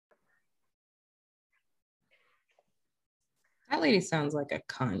That lady sounds like a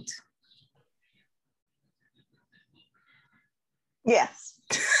cunt. Yes.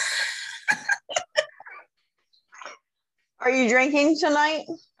 Are you drinking tonight?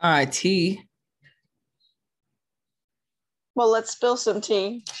 Tea. Well, let's spill some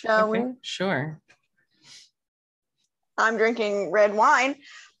tea, shall we? Sure. I'm drinking red wine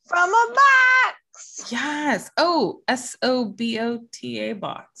from a box. Yes. Oh, SOBOTA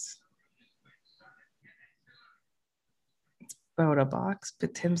box. It's Bota box,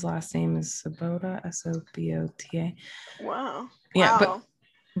 but Tim's last name is Sabota, SOBOTA. Wow. Yeah, wow.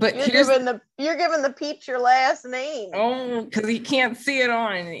 but you're giving the peeps your last name. Oh, because you can't see it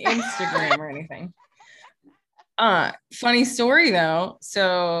on Instagram or anything. Funny story though.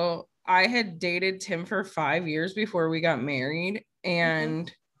 So I had dated Tim for 5 years before we got married,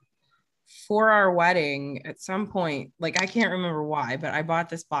 and for our wedding, at some point, like I can't remember why, but I bought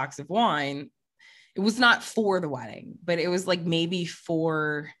this box of wine. It was not for the wedding, but it was like maybe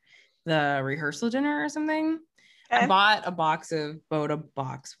for the rehearsal dinner or something. Okay. I bought a box of Bota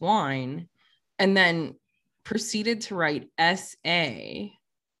box wine and then proceeded to write SA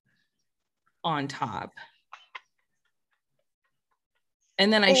on top.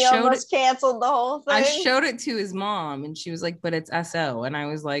 And then I almost canceled the whole thing. I showed it to his mom and she was like, but it's SO. And I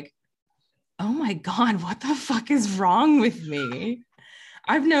was like, oh my God, what the fuck is wrong with me?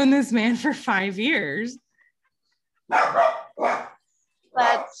 I've known this man for 5 years. Wow,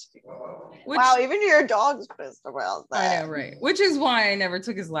 even your dog's pissed about that. I know, right? Which is why I never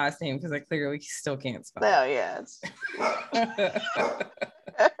took his last name, because I clearly still can't spell. Oh, yeah.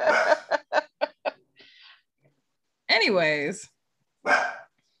 Anyways,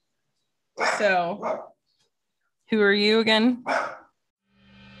 so who are you again?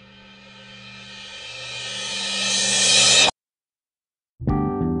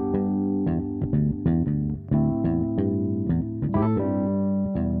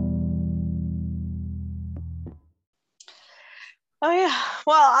 Oh yeah.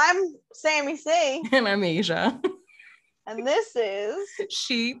 Well, I'm Sammy C. And I'm Asia. And this is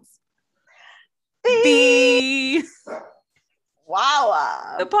Sheets.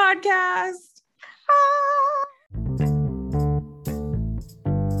 Wow. The podcast.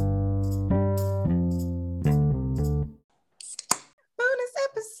 Bonus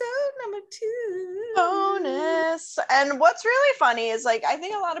episode number 2. Bonus. And what's really funny is, like, I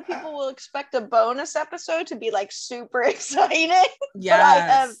think a lot of people will expect a bonus episode to be like super exciting.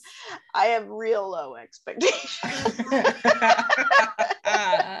 Yes. But I have real low expectations.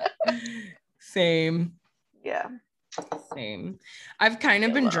 Same. Yeah. Same. I've kind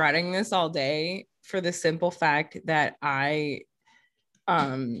of been dreading this all day for the simple fact that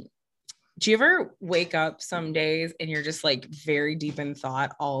do you ever wake up some days and you're just like very deep in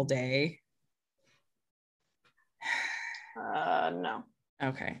thought all day? No.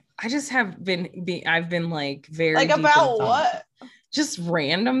 Okay. I just have I've been like very like deep about in thought. What? Just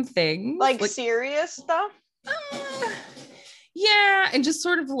random things. Like serious stuff? Yeah, and just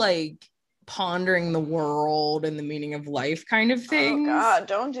sort of like pondering the world and the meaning of life kind of things. Oh God,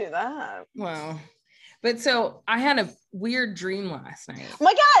 don't do that. Well, but so I had a weird dream last night. Oh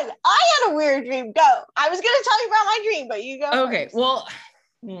my God, I had a weird dream. Go. I was going to tell you about my dream, but you go. Okay, first. Well,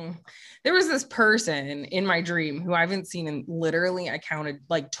 there was this person in my dream who I haven't seen in literally, I counted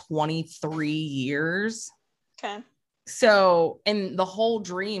like 23 years. Okay. So, and the whole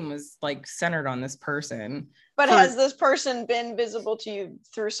dream was like centered on this person. But has this person been visible to you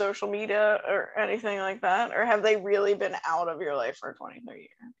through social media or anything like that? Or have they really been out of your life for 23 years?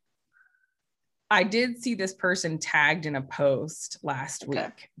 I did see this person tagged in a post last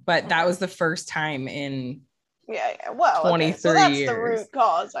week, but that was the first time in well, 23 so that's years. The root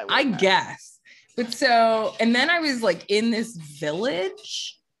cause, I guess. But so, and then I was like in this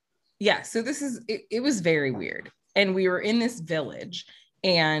village. Yeah, so this is, it was very weird. And we were in this village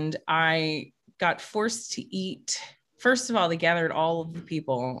and I got forced to eat. First of all, they gathered all of the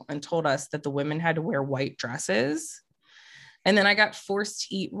people and told us that the women had to wear white dresses. And then I got forced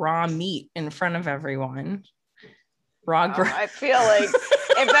to eat raw meat in front of everyone. I feel like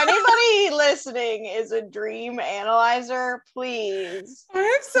if anybody listening is a dream analyzer, please, I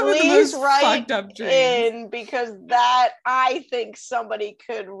have some of the most fucked up dreams. Because that, I think somebody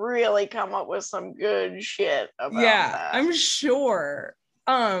could really come up with some good shit about that. I'm sure.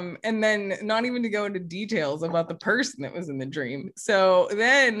 And then not even to go into details about the person that was in the dream. So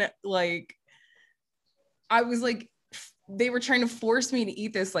then, like, I was like, they were trying to force me to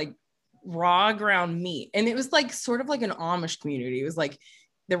eat this like raw ground meat. And it was like sort of like an Amish community. It was like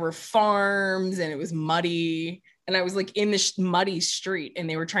there were farms and it was muddy. and I was like in this muddy street and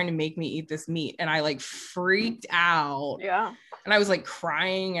they were trying to make me eat this meat and I like freaked out. Yeah. And I was like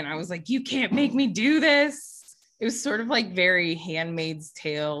crying and I was like, you can't make me do this. It was sort of like very Handmaid's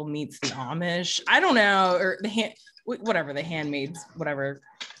Tale meets the Amish. I don't know, or the Handmaids, whatever.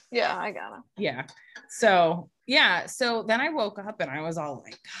 Yeah, I got it. Yeah. So yeah. So then I woke up and I was all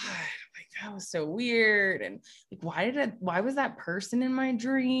like, God, like that was so weird. And like, why was that person in my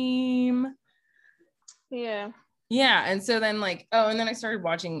dream? Yeah. Yeah. And so then like, and then I started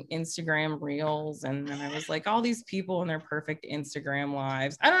watching Instagram reels and then I was like, all these people in their perfect Instagram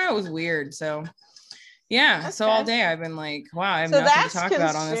lives. I don't know. It was weird. So yeah. Okay. So all day I've been like, wow, I have nothing to talk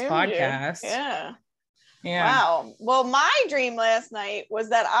about on this podcast. Yeah. Yeah. Wow. Well, my dream last night was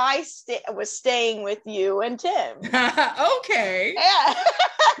that I was staying with you and Tim. Okay. Yeah.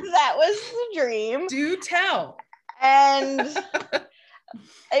 That was the dream. Do tell. And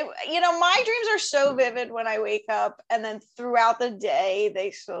my dreams are so vivid when I wake up, and then throughout the day they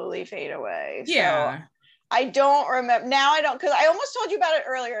slowly fade away. Yeah. So I don't remember now. I don't, because I almost told you about it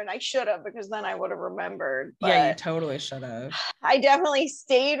earlier and I should have, because then I would have remembered. But yeah, you totally should have. I definitely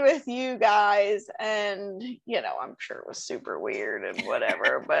stayed with you guys, and I'm sure it was super weird and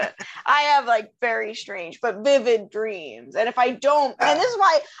whatever, but I have like very strange but vivid dreams. And if I don't, and this is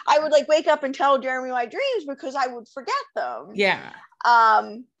why I would like wake up and tell Jeremy my dreams, because I would forget them. Yeah.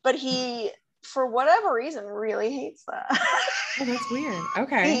 But he, for whatever reason, really hates that. Oh, that's weird.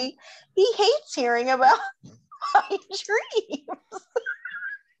 Okay. He hates hearing about my dreams.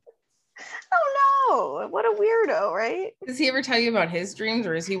 Oh no, what a weirdo, right? Does he ever tell you about his dreams,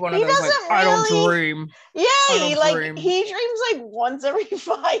 or is he one of those like, really, I don't dream? Yeah, he dreams like once every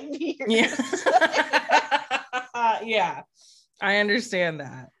 5 years. Yeah. Yeah. I understand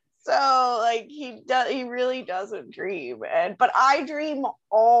that. So like he really doesn't dream, but I dream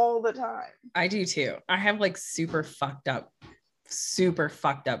all the time. I do too. I have like super fucked up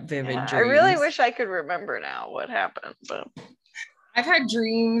vivid dreams. I really wish I could remember now what happened, but I've had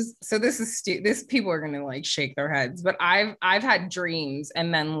dreams. So this people are gonna like shake their heads, but I've had dreams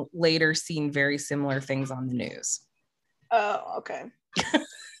and then later seen very similar things on the news. Oh, okay.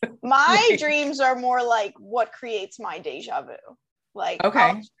 My dreams are more like what creates my deja vu. Like, okay,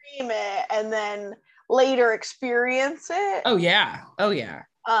 I'll dream it and then later experience it. Oh yeah.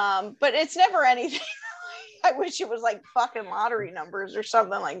 But it's never anything. I wish it was like fucking lottery numbers or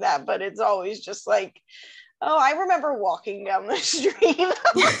something like that. But it's always just like, oh, I remember walking down the street.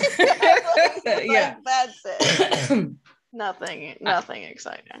 Yeah, that's it. Nothing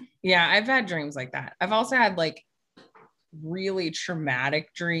exciting. Yeah, I've had dreams like that. I've also had like really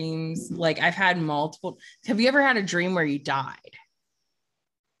traumatic dreams. Like I've had multiple. Have you ever had a dream where you died?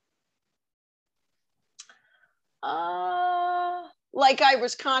 Like I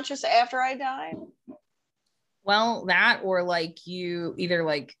was conscious after I died. Well, that, or like you either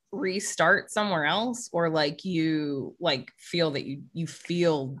like restart somewhere else, or like you like feel that you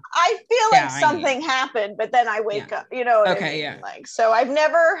feel. I feel like something happened, but then I wake up. You know what I mean? Yeah. Like, so I've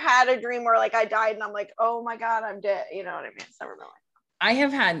never had a dream where like I died and I'm like, oh my God, I'm dead. You know what I mean? It's never been like that. I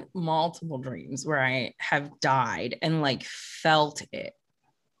have had multiple dreams where I have died and like felt it.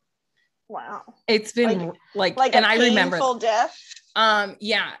 Wow. It's been like and I remember death.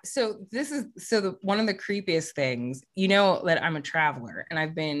 Yeah. So one of the creepiest things, that I'm a traveler and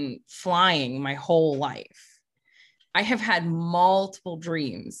I've been flying my whole life. I have had multiple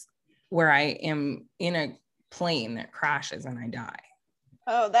dreams where I am in a plane that crashes and I die.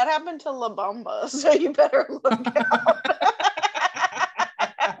 Oh, that happened to La Bamba, so you better look out.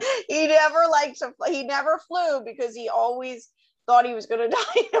 He never flew because he always thought he was going to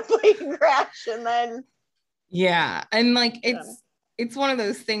die in a plane crash, and then and like it's one of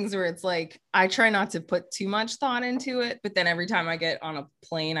those things where it's like I try not to put too much thought into it, but then every time I get on a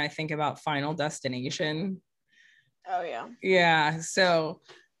plane I think about Final Destination. Oh yeah. So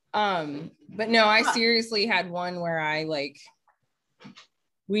but no, I seriously had one where I like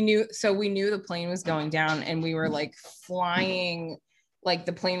we knew the plane was going down and we were like flying, like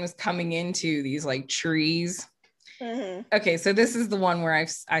the plane was coming into these like trees. Mm-hmm. Okay, so this is the one where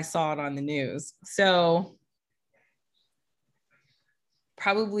I saw it on the news. So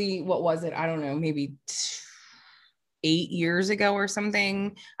probably, what was it? I don't know, maybe 8 years ago or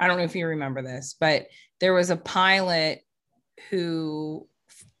something. I don't know if you remember this, but there was a pilot who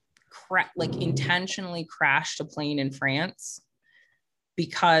intentionally crashed a plane in France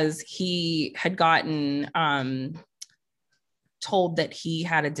because he had gotten told that he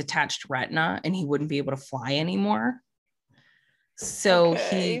had a detached retina and he wouldn't be able to fly anymore. So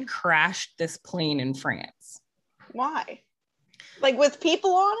he crashed this plane in France. Why? Like with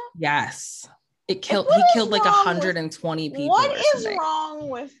people on it? Yes. He killed like 120 people. What is wrong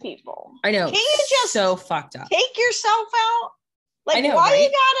with people? I know. Can't you just so fucked up? Take yourself out? Like, I know, why right?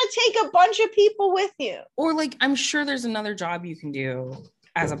 you gotta take a bunch of people with you? Or like, I'm sure there's another job you can do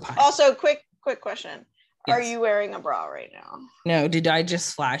as a pilot. Also, quick question. Yes. Are you wearing a bra right now? No, did I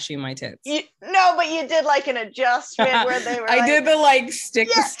just flash you my tits? No, but you did like an adjustment where they were I did the like stick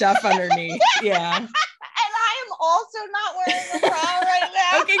the stuff underneath. Yeah. And I am also not wearing a bra right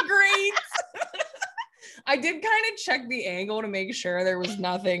now. Okay, great. I did kind of check the angle to make sure there was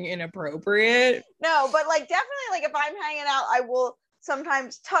nothing inappropriate. No, but like definitely like if I'm hanging out, I will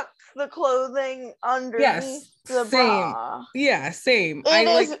sometimes tuck the clothing underneath the bra. Yeah, same.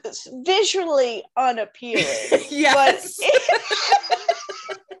 It is visually unappealing. Yes. But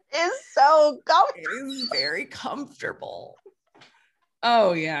it is so comfortable. It is very comfortable.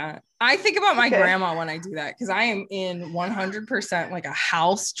 Oh, yeah. I think about my grandma when I do that because I am in 100% like a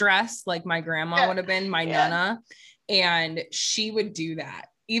house dress like my grandma would have been, my nana. And she would do that.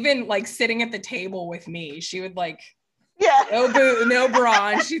 Even like sitting at the table with me, she would like, no bra,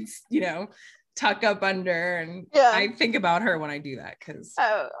 and she'd, tuck up under. And I think about her when I do that because.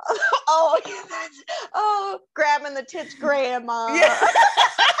 Grabbing the tits, grandma. Yeah.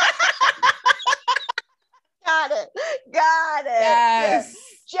 Got it. Yes.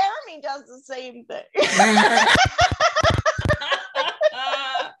 Jeremy does the same thing.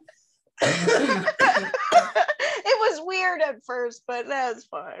 It was weird at first, but that's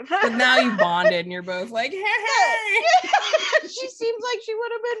fine. But now you bonded and you're both like, hey. She seems like she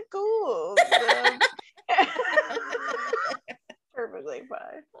would have been cool. Perfectly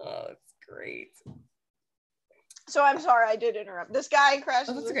fine. Oh, it's great. So I'm sorry I did interrupt. This guy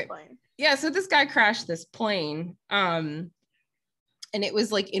crashed this plane. Yeah, so this guy crashed this plane. And it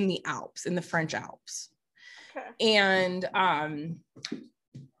was like in the Alps, in the French Alps. Okay. And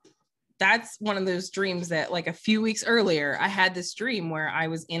that's one of those dreams that like a few weeks earlier, I had this dream where I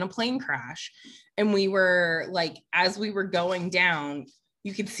was in a plane crash and we were like, as we were going down,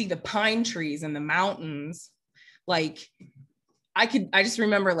 you could see the pine trees and the mountains. Like I just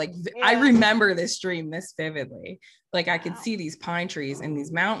remember like, I remember this dream this vividly. Like I could see these pine trees and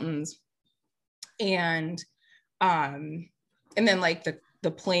these mountains and then like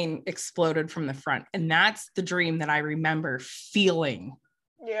the plane exploded from the front. And that's the dream that I remember feeling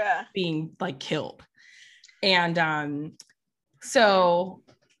being like killed. And so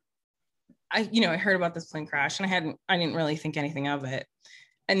I heard about this plane crash and I didn't really think anything of it.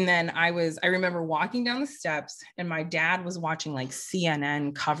 And then I remember walking down the steps and my dad was watching like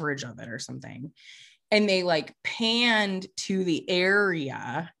CNN coverage of it or something. And they like panned to the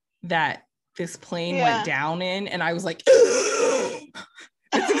area that this plane went down in. And I was like,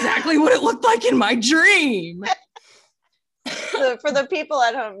 that's exactly what it looked like in my dream. So for the people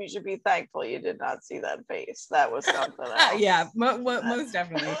at home, you should be thankful you did not see that face. That was something else. Yeah, most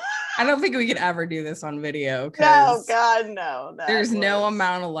definitely. I don't think we could ever do this on video. No, God, no. There's no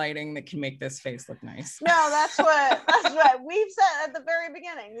amount of lighting that can make this face look nice. No, that's what we've said at the very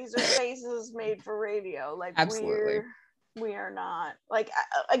beginning. These are faces made for radio. Like absolutely. We are not like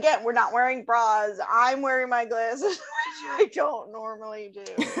again. We're not wearing bras. I'm wearing my glasses, which I don't normally do.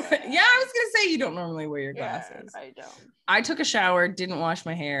 Yeah, I was gonna say you don't normally wear your glasses. I don't. I took a shower, didn't wash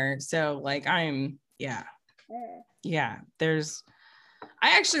my hair, so like I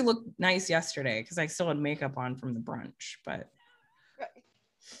actually looked nice yesterday because I still had makeup on from the brunch, but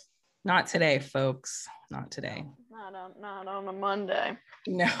not today, folks. Not today. Not on a Monday.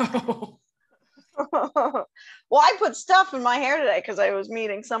 No. Well, I put stuff in my hair today because I was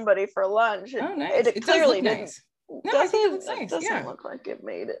meeting somebody for lunch. Oh, nice. It clearly didn't. Nice. No, I think it looks nice. It doesn't look like it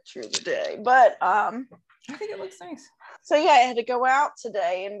made it through the day, but I think it looks nice. So yeah, I had to go out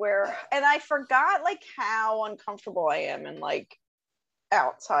today and I forgot like how uncomfortable I am in like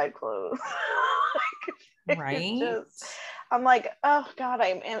outside clothes. Right. I'm like, oh God,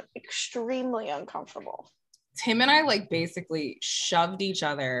 I'm extremely uncomfortable. Tim and I like basically shoved each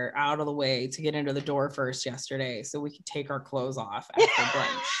other out of the way to get into the door first yesterday so we could take our clothes off after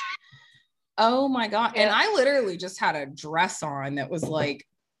brunch. Oh my God. And I literally just had a dress on that was like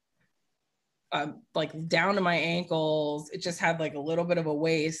down to my ankles. It just had like a little bit of a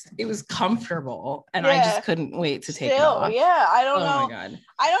waist. It was comfortable and I just couldn't wait to take it off. Yeah, I don't know. Oh my God.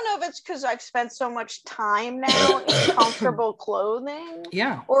 I don't know if it's because I've spent so much time now in comfortable clothing.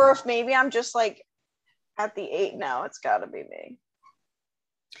 Yeah. Or if maybe I'm just like at the 8 now. It's got to be me.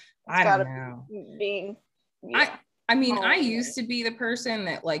 I don't know. I mean, I used to be the person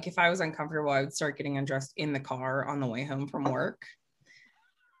that like if I was uncomfortable, I would start getting undressed in the car on the way home from work.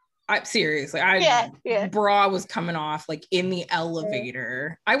 Seriously, Yeah. bra was coming off like in the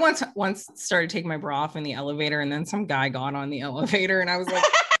elevator. I once started taking my bra off in the elevator, and then some guy got on the elevator, and I was like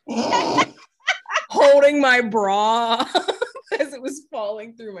holding my bra as it was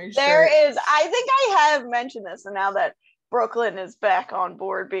falling through my shirt. I think I have mentioned this, and now that Brooklyn is back on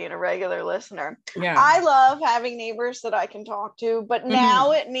board being a regular listener. Yeah. I love having neighbors that I can talk to, but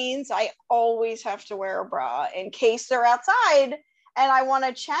now it means I always have to wear a bra in case they're outside and I want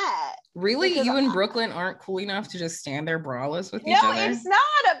to chat. Really? You and Brooklyn aren't cool enough to just stand there braless with each other? No, it's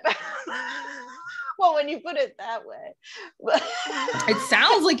not about well, when you put it that way. It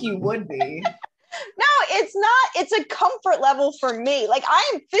sounds like you would be. No, it's not. It's a comfort level for me. Like,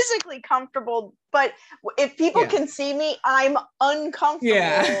 I am physically comfortable, but if people can see me, I'm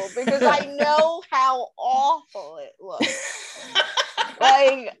uncomfortable because I know how awful it looks.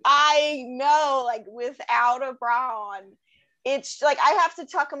 Like, I know, like, without a bra on, it's like I have to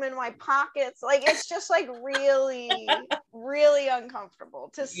tuck them in my pockets. Like, it's just like really, really uncomfortable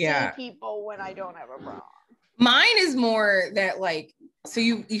to see people when I don't have a bra on. Mine is more that, like, so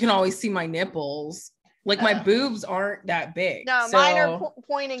you can always see my nipples. Like, my boobs aren't that big. No, so, mine are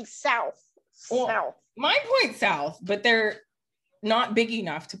pointing south. South. Mine point south, but they're not big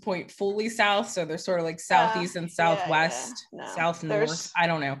enough to point fully south. So they're sort of like southeast and southwest, south north. I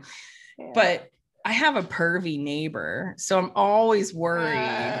don't know. Yeah. But I have a pervy neighbor, so I'm always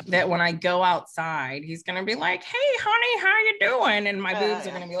worried that when I go outside, he's gonna be like, "Hey, honey, how you doing?" And my boobs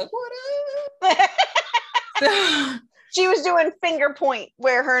are gonna be like, "What up?" So, she was doing finger point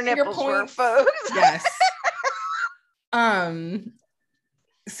where her nipples were, folks. Yes.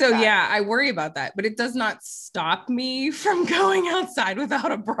 So yeah, I worry about that, but it does not stop me from going outside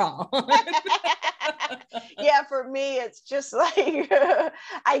without a bra on. Yeah, for me, it's just like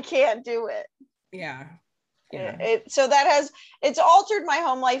I can't do it. Yeah. So it's altered my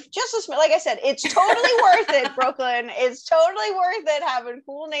home life just as, like I said, it's totally worth it, Brooklyn. It's totally worth it having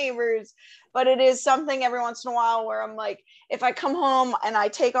cool neighbors, but it is something every once in a while where I'm like, if I come home and I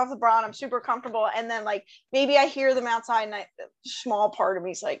take off the bra and I'm super comfortable, and then like maybe I hear them outside and a small part of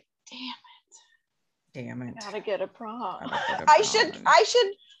me is like, damn it, gotta get a bra. I should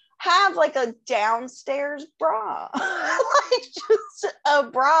have like a downstairs bra, like just a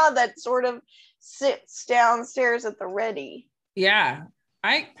bra that sort of sits downstairs at the ready. Yeah.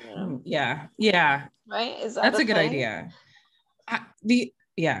 Right? Is that's a good idea.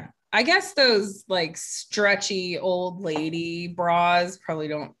 I guess those like stretchy old lady bras probably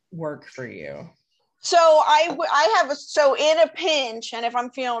don't work for you. So I have in a pinch, and if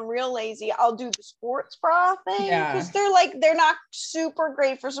I'm feeling real lazy, I'll do the sports bra thing, because they're not super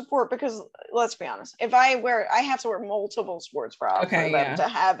great for support, because let's be honest, if I have to wear multiple sports bras for them to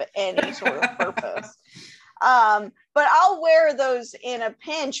have any sort of purpose. But I'll wear those in a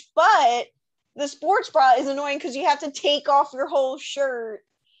pinch, but the sports bra is annoying because you have to take off your whole shirt.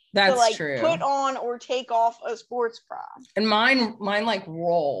 That's to like true. Put on or take off a sports bra. And mine like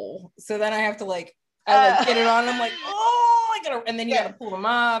roll. So then I have to like, I like get it on. I'm like, oh, I gotta, and then you gotta pull them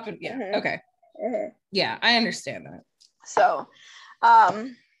up. And okay. Mm-hmm. Yeah, I understand that. So,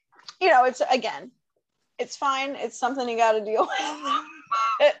 it's fine. It's something you got to deal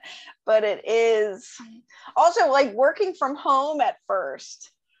with. But it is also like working from home at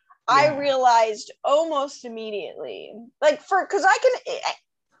first. Yeah. I realized almost immediately, like because I can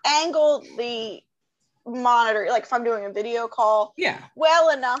angle the monitor, like if I'm doing a video call, well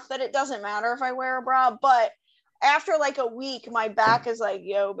enough that it doesn't matter if I wear a bra. But after like a week, my back is like,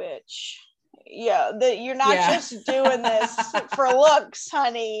 yo, bitch, you're not just doing this for looks,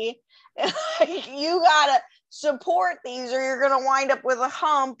 honey. You gotta support these, or you're gonna wind up with a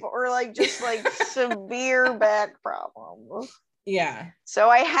hump or like just like severe back problems. Yeah. So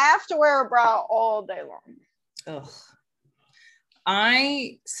I have to wear a bra all day long. Ugh.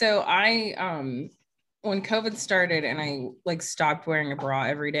 When COVID started and I like stopped wearing a bra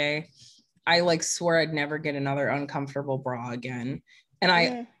every day, I like swore I'd never get another uncomfortable bra again.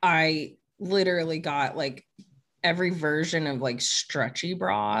 And I literally got like every version of like stretchy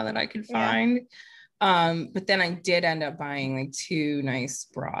bra that I could find. But then I did end up buying like 2 nice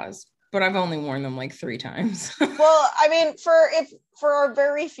bras, but I've only worn them like 3 times. Well, I mean, for our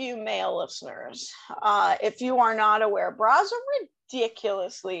very few male listeners, if you are not aware, bras are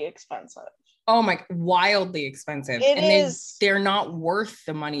ridiculously expensive. Oh my, wildly expensive. They're not worth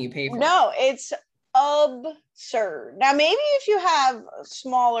the money you pay for. No, it's absurd. Now, maybe if you have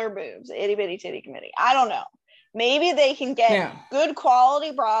smaller boobs, itty bitty titty committee, I don't know. Maybe they can get good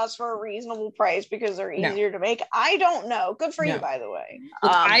quality bras for a reasonable price because they're easier to make. I don't know. Good for you, by the way.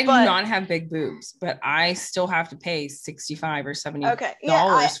 Look, I do not have big boobs, but I still have to pay $65 or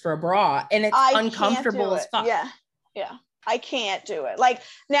 $70 for a bra, and it's uncomfortable as fuck. Yeah. I can't do it. Like,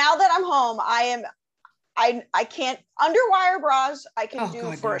 now that I'm home, I can't, underwire bras I can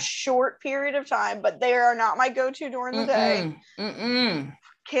do for a short period of time, but they are not my go-to during the day.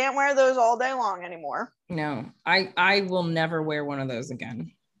 Can't wear those all day long anymore. No, I will never wear one of those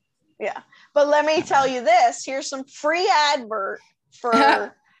again. Yeah, but let me tell you this. Here's some free advert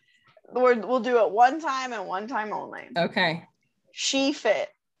for, we'll do it one time and one time only. Okay. SheFit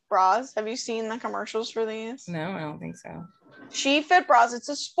bras. Have you seen the commercials for these? No, I don't think so. SheFit bras. It's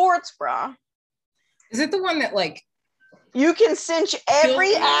a sports bra. Is it the one that like you can cinch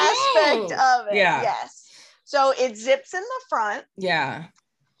every aspect of it? Yeah. Yes. So it zips in the front. Yeah.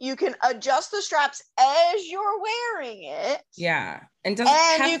 You can adjust the straps as you're wearing it. Yeah. And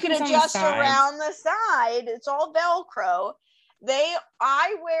you can adjust around the side. It's all Velcro.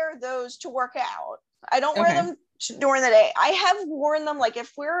 I wear those to work out. I don't wear them during the day. I have worn them like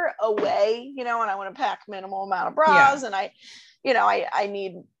if we're away, and I want to pack minimal amount of bras and I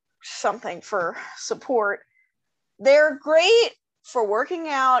need something for support. They're great for working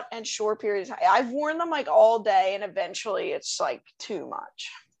out and short periods. I've worn them like all day and eventually it's like too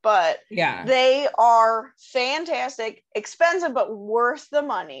much. But they are fantastic, expensive, but worth the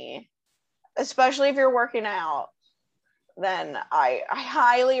money, especially if you're working out. Then I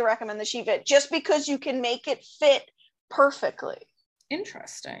highly recommend the SheFit just because you can make it fit perfectly.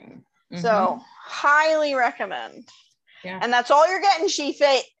 Interesting. So highly recommend. Yeah. And that's all you're getting,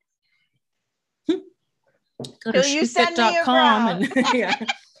 SheFit. Go to SheFit.com and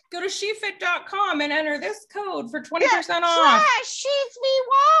go to SheFit.com and enter this code for 20% off. Sheets me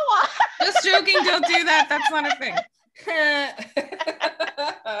Wawa. Just joking. Don't do that. That's not a thing.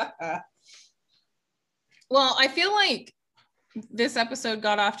 Well, I feel like this episode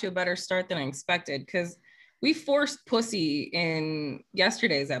got off to a better start than I expected because we forced pussy in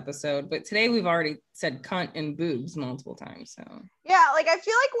yesterday's episode, but today we've already said cunt and boobs multiple times. So yeah, like I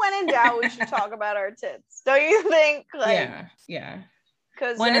feel like when in doubt, we should talk about our tits. Don't you think? Like, yeah.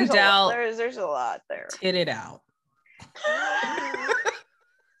 Because when in doubt, there's a lot there. Tit it out.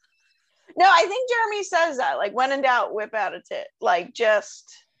 No, I think Jeremy says that. Like when in doubt, whip out a tit. Like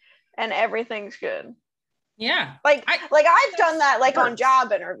and everything's good. Yeah. Like I've done that like on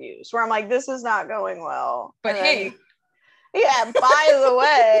job interviews where I'm like, this is not going well. But hey. Yeah, by the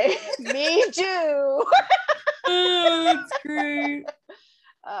way, me too. Oh, that's great.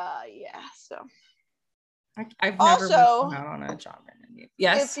 So I've never been out on a job interview.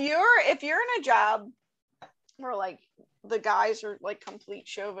 Yes. If you're in a job where like the guys are like complete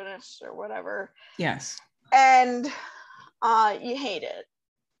chauvinists or whatever. Yes. And you hate it.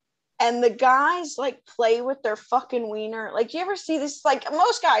 And the guys like play with their fucking wiener. Like, you ever see this? Like,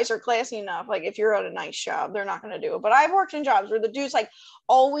 most guys are classy enough. Like, if you're at a nice job, they're not going to do it. But I've worked in jobs where the dude's like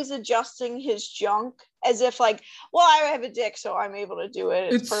always adjusting his junk as if like, well, I have a dick, so I'm able to do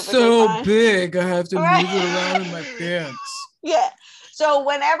it. It's so fine. Big, I have to move it around in my pants. Yeah. So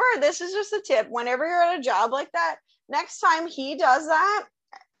whenever, this is just a tip, whenever you're at a job like that, next time he does that,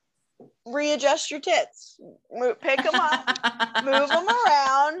 readjust your tits, pick them up, move them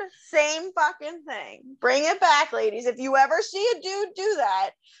around, same fucking thing. Bring it back, ladies. If you ever see a dude do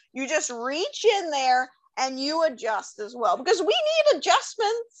that, you just reach in there and you adjust as well, because we need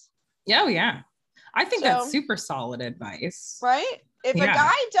adjustments. Oh yeah, I think that's super solid advice, right? If a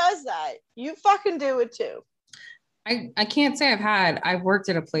guy does that, you fucking do it too. I can't say I've worked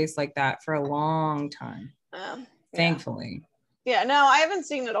at a place like that for a long time, thankfully. Yeah, no, I haven't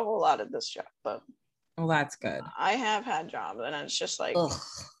seen it a whole lot at this job, but well, that's good. I have had jobs, and it's just like,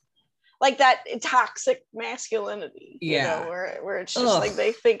 like that toxic masculinity, you know, where it's just like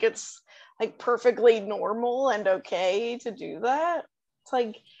they think it's like perfectly normal and okay to do that. It's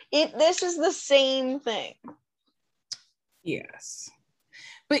like this is the same thing. Yes,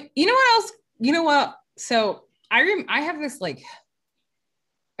 but you know what else? You know what? So I have this like,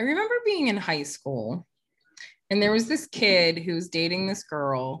 I remember being in high school. And there was this kid who was dating this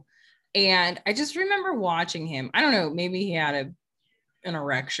girl. And I just remember watching him. I don't know, maybe he had an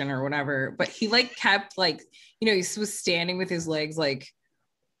erection or whatever, but he like kept like, you know, he was standing with his legs like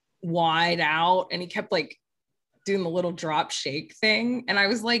wide out and he kept like doing the little drop shake thing. And I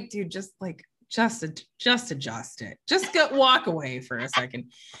was like, dude, just adjust it. Just walk away for a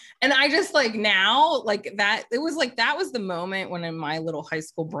second. And I just like now like that, it was like, that was the moment when in my little high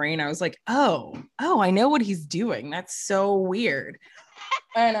school brain, I was like, oh, I know what he's doing. That's so weird.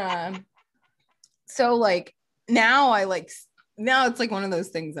 And so like now now it's like one of those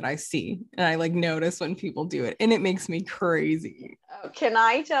things that I see and I like notice when people do it and it makes me crazy. Oh, can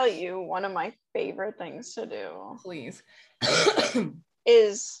I tell you one of my favorite things to do? Please.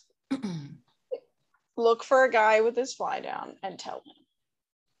 Is look for a guy with his fly down and tell him.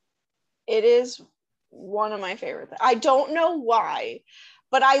 It is one of my favorite things. I don't know why,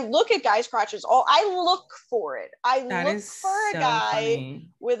 but I look at guys' crotches. I look for it. I look for a guy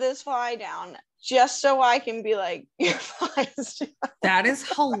with his fly down just so I can be like, your fly's down. That is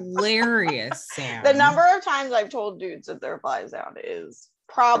hilarious, Sam. The number of times I've told dudes that their fly's down is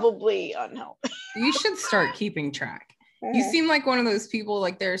probably unhealthy. You should start keeping track. You seem like one of those people,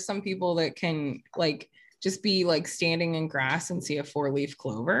 like there are some people that can like just be like standing in grass and see a 4-leaf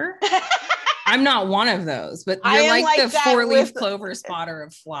clover. I'm not one of those, but you're like the 4-leaf clover spotter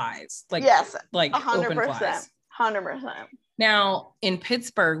of flies. Like, yes, like 100%, open flies. 100%. Now in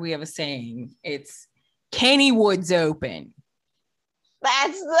Pittsburgh, we have a saying. It's Kennywood's open.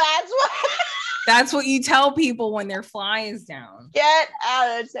 That's what you tell people when their fly is down. Get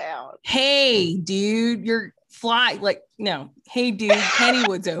out of town. Hey, dude, your fly. Like, no. Hey, dude,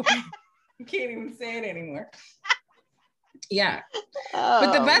 Kennywood's open. I can't even say it anymore. Yeah.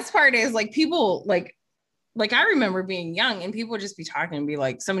 But the best part is like people like I remember being young and people would just be talking and be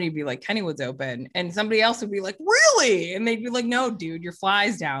like, somebody would be like, Kennywood's open. And somebody else would be like, really? And they'd be like, no, dude, your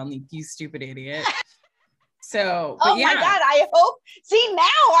fly's down, you stupid idiot. So, oh my God, I hope. See,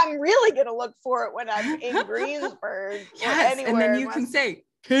 now I'm really going to look for it when I'm in Greensburg. Yes, and then you can say,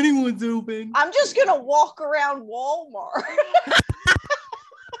 Kennywood's open. I'm just going to walk around Walmart.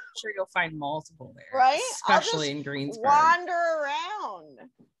 Sure you'll find multiple there, right? Especially in Greensburg. Wander around.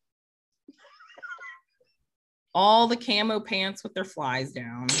 All the camo pants with their flies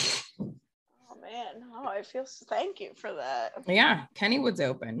down. Oh man, thank you for that. Yeah, Kennywood's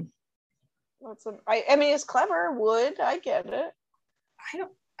open. I mean, it's clever wood. I get it.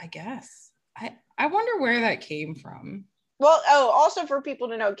 I guess. I wonder where that came from. Well, also for people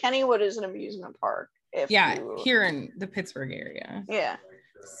to know, Kennywood is an amusement park. Here in the Pittsburgh area. Yeah.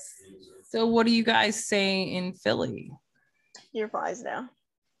 So what do you guys say in Philly? Your flies down.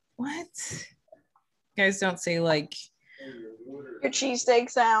 What? You guys don't say like your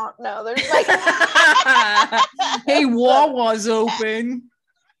cheesesteaks out. No, there's like hey, Wawa's open.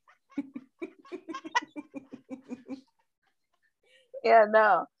 Yeah,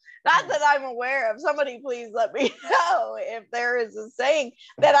 no. Not that I'm aware of. Somebody please let me know if there is a saying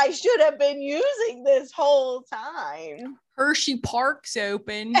that I should have been using this whole time. Hershey Park's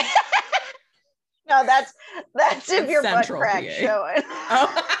open. No, that's if your butt crack's showing.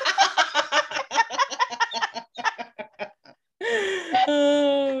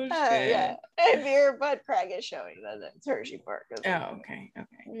 Oh shit. Yeah. If your butt crack is showing, then it's Hershey Park. Oh, okay.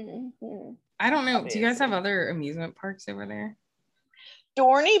 Mm-hmm. I don't know. Obviously. Do you guys have other amusement parks over there?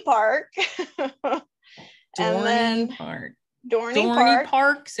 Dorney Park. Dorney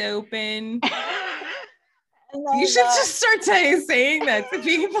Park's open. You should just start saying that to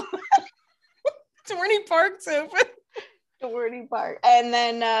people. Dorney Park's open. Dorney Park. And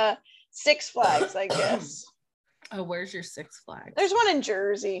then Six Flags, I guess. Oh, where's your Six Flags? There's one in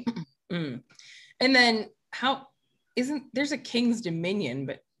Jersey. And then there's a King's Dominion,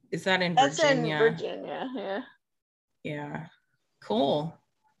 but is that in Virginia? That's in Virginia, yeah. Yeah. Cool.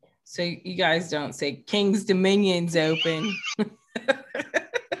 So you guys don't say King's Dominion's open.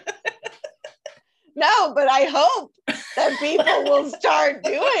 No, but I hope that people will start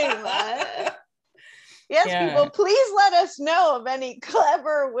doing that. Yes, people, please let us know of any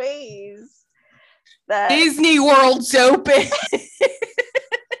clever ways that Disney World's open.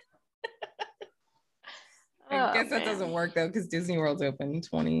 I guess that doesn't work though, because Disney World's open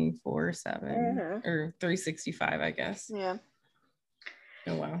 24/7 or 365, I guess. Yeah.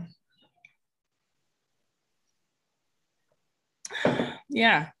 Oh wow.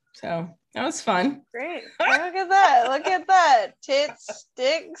 Yeah, so that was fun. Great. Look at that. Look at that. Tits,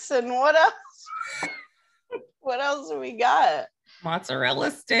 sticks, and what else? What else do we got?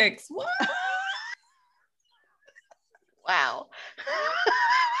 Mozzarella sticks. What? Wow.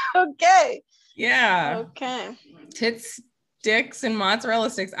 Okay. Yeah. Okay. Tits, sticks, and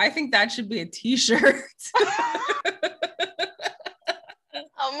mozzarella sticks. I think that should be a t-shirt.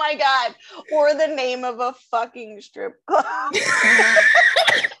 Oh my God. Or the name of a fucking strip club.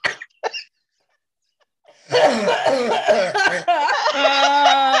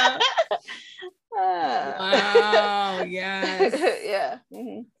 Wow. Yes. Yeah.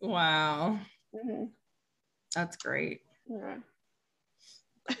 Mm-hmm. Wow. Mm-hmm. That's great. Yeah.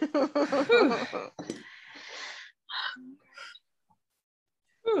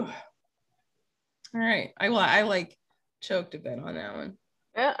 All right. I like choked a bit on that one.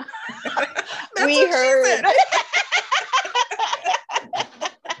 Yeah. That's We what she heard. said.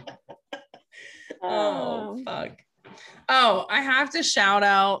 Oh, fuck. Oh, I have to shout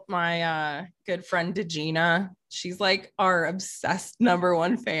out my good friend Degina. She's like our obsessed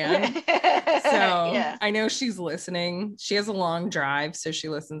 #1 fan. So Yeah. I know she's listening. She has a long drive, so she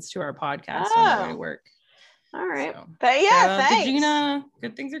listens to our podcast on her way to work. All right. So, But yeah, thanks. Gina,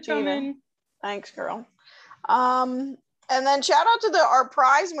 good things are coming. Thanks, girl. And then shout out to our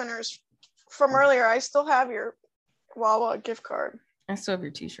prize winners from earlier. I still have your Wawa gift card. I still have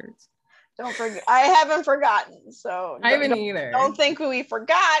your t-shirts. Don't forget. I haven't forgotten. So I haven't either. Don't think we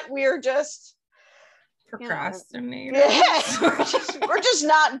forgot. We're just procrastinators. We're just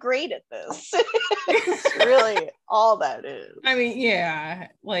not great at this. It's really all that is. I mean, yeah,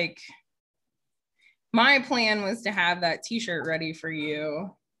 like my plan was to have that t-shirt ready for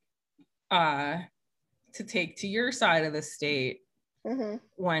you to take to your side of the state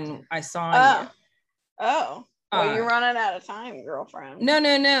when I saw you. Oh. Well, you're running out of time, girlfriend.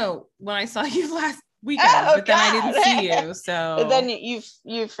 No. When I saw you last weekend, but then I didn't see you. So but then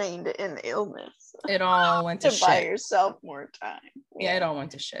you feigned in illness. It all went to shit. Buy yourself more time. Yeah, it all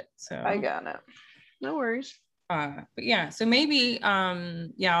went to shit. So I got it. No worries. But yeah, so maybe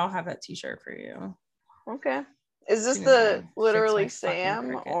I'll have that t-shirt for you. Okay. Is this the literally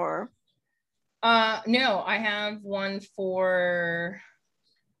Sam or? No, I have one for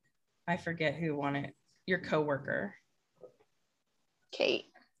I forget who won it. Your coworker. Kate.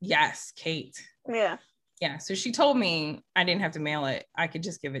 Yes, Kate. Yeah. Yeah. So she told me I didn't have to mail it. I could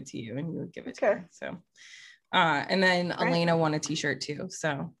just give it to you and you would give it to her. So and then Elena won a t-shirt too.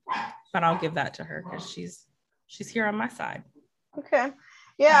 So but I'll give that to her because she's here on my side. Okay.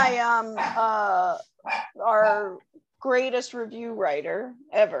 Yeah, our greatest review writer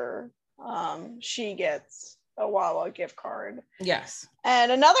ever. She gets a Wawa gift card. Yes.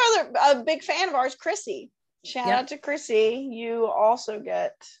 And a big fan of ours, Chrissy. Shout out to Chrissy. You also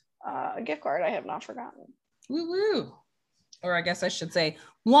get a gift card. I have not forgotten. Woo woo. Or I guess I should say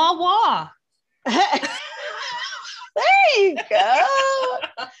wah wah. There you go.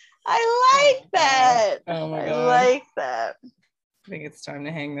 I like that. Oh my God. I like that. I think it's time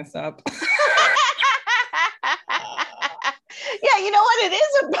to hang this up. Yeah, you know what? It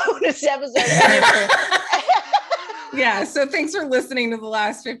is a bonus episode. Yeah, so thanks for listening to the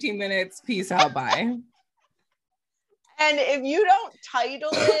last 15 minutes. Peace out. Bye. And if you don't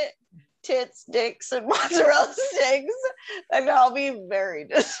title it Tits, Dicks, and Mozzarella Sticks, then I'll be very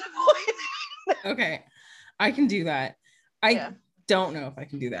disappointed. Okay, I can do that. I don't know if I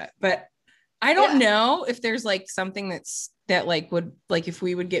can do that, but I don't know if there's like something that would if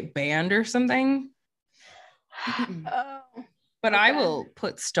we would get banned or something. But I will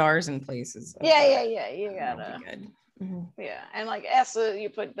put stars in places. Yeah. You gotta. Good. Yeah, and like S, you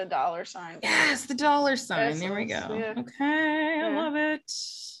put the $sign. Yes, the $sign. There we go. Yeah. Okay, I love it.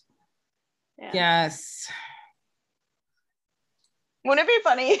 Yeah. Yes. Wouldn't it be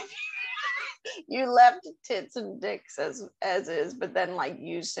funny if you left Tits and Dicks as is, but then like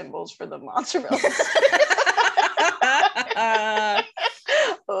use symbols for the mozzarella?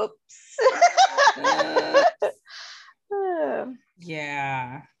 Oops.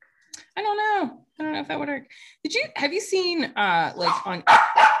 Yeah. I don't know if that would work. Have you seen on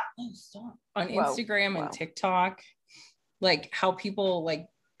Instagram and TikTok like how people like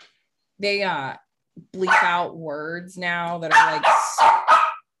they bleep out words now that are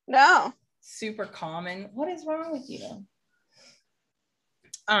like super common? What is wrong with you?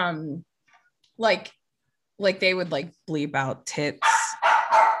 Like they would like bleep out tits.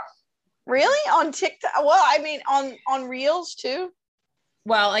 Really? On TikTok? Well, I mean on Reels too.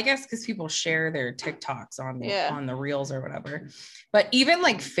 Well, I guess because people share their TikToks on the Reels or whatever. But even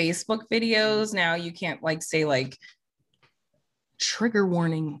like Facebook videos now, you can't like say like trigger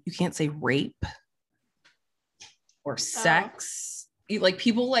warning. You can't say rape or sex. Like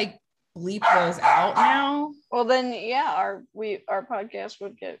people like bleep those out now. Well, then our podcast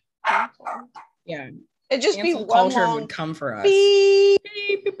would get canceled. Yeah. It'd just cancel be culture would come for us. Beep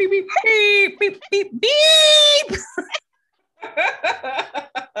beep beep beep beep beep beep beep.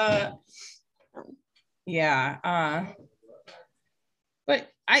 Yeah. But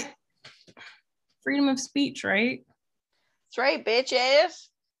freedom of speech, right? That's right, bitches.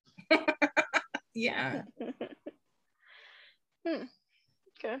 Yeah.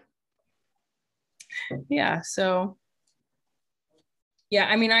 Okay. Yeah, so yeah,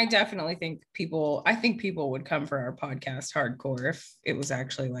 I mean, I definitely think people would come for our podcast hardcore if it was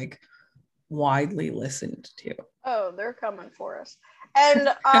actually like widely listened to. Oh, they're coming for us. And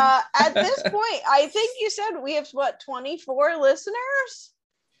at this point, I think you said we have 24 listeners?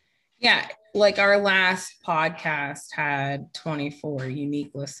 Yeah, like our last podcast had 24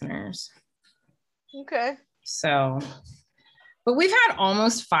 unique listeners. Okay. So, but we've had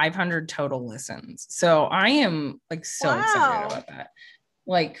almost 500 total listens. So I am like so excited about that.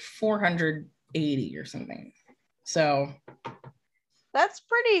 Like 480 or something. So that's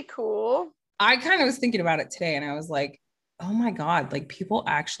pretty cool. I kind of was thinking about it today and I was like, oh my God, like people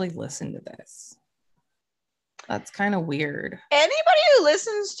actually listen to this. That's kind of weird. Anybody who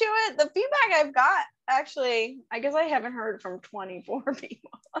listens to it, the feedback I've got, actually, I guess I haven't heard from 24 people.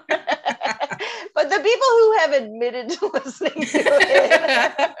 But the people who have admitted to listening to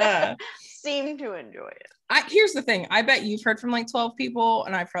it seem to enjoy it. Here's the thing. I bet you've heard from like 12 people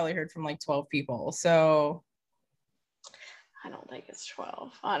and I've probably heard from like 12 people. So I don't think it's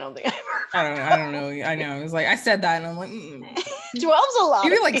 12. I don't think I've heard. I don't know. I know. It was like I said that and I'm like 12's a lot.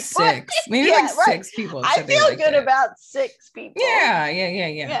 Maybe like people. 6. Maybe like 6 people. I feel good about 6 people. Yeah.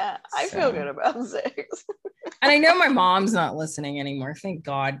 Yeah, I feel good about 6. And I know my mom's not listening anymore. Thank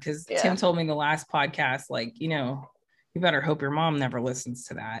God, because Tim told me the last podcast, like, you know, you better hope your mom never listens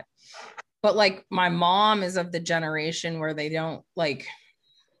to that. But like my mom is of the generation where they don't like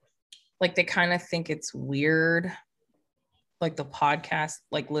they kind of think it's weird. Like the podcast,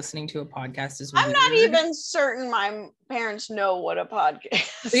 like listening to a podcast is weird. I'm not even certain my parents know what a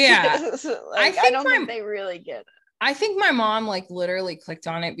podcast is. Like, I don't think they really get it. I think my mom like literally clicked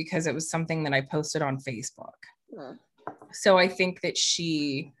on it because it was something that I posted on Facebook. So I think that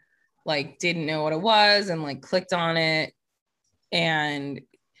she like didn't know what it was and like clicked on it and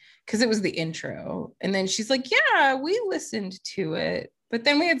because it was the intro. And then she's like, yeah, we listened to it, but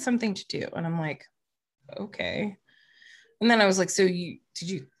then we had something to do. And I'm like, okay. And then I was like, so did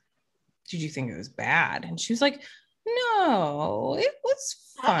you think it was bad? And she was like, no, it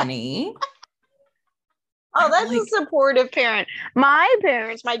was funny. Oh, that's a supportive parent. My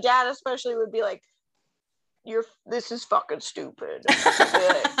parents, my dad especially, would be like, this is fucking stupid.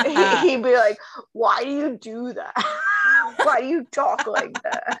 He'd be like, why do you do that? Why do you talk like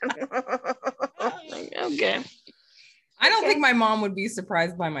that? Like, okay. I don't think my mom would be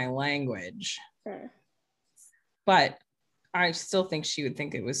surprised by my language. But I still think she would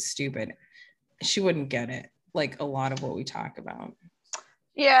think it was stupid. She wouldn't get it, like a lot of what we talk about.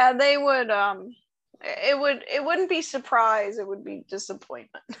 Yeah, they would. It wouldn't be surprise. It would be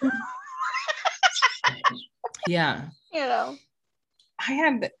disappointment. Yeah. You know,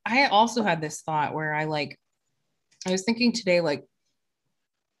 I also had this thought where I was thinking today, like,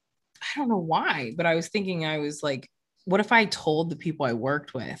 I don't know why, but I was thinking, I was like, what if I told the people I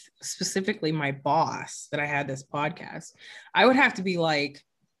worked with, specifically my boss, that I had this podcast? I would have to be like,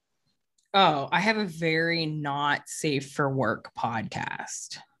 oh, I have a very not safe for work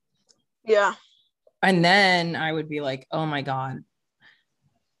podcast. Yeah. And then I would be like, oh my God,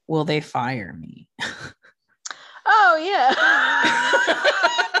 will they fire me? Oh, yeah.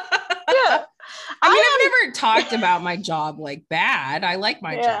 Yeah. I mean, I've never talked about my job like bad. I like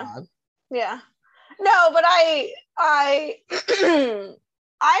my job. Yeah. No, but I'm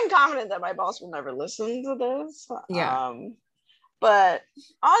confident that my boss will never listen to this. Yeah. But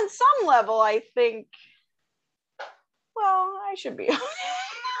on some level, I think, well, I should be okay.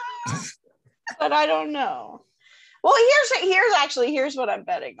 But I don't know. Well, here's what I'm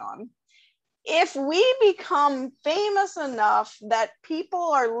betting on. If we become famous enough that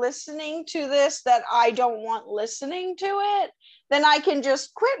people are listening to this that I don't want listening to it, then I can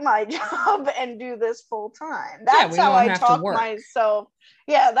just quit my job and do this full time. That's how I talk myself.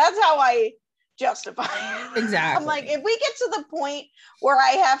 Yeah, that's how I justify it. Exactly. I'm like, if we get to the point where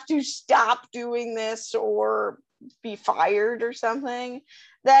I have to stop doing this or be fired or something,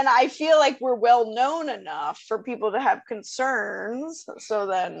 then I feel like we're well known enough for people to have concerns. So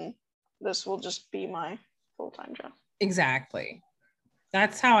then this will just be my full-time job. Exactly.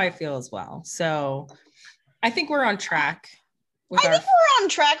 That's how I feel as well. So I think we're on track. I think we're on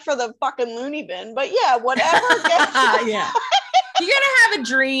track for the fucking loony bin, but yeah, whatever. Yeah. You gotta have a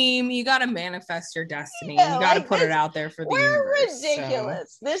dream. You gotta manifest your destiny. Yeah, you gotta put it out there for the universe. We're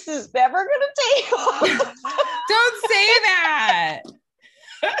ridiculous. So. This is never gonna take off. Don't say that.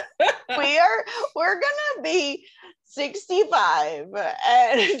 We're gonna be 65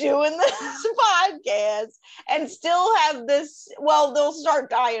 and doing this podcast and still have this, well, they'll start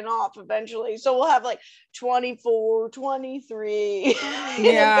dying off eventually, so we'll have like 24, 23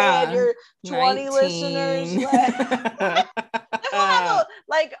 yeah, you're 20 19. Listeners left. we'll have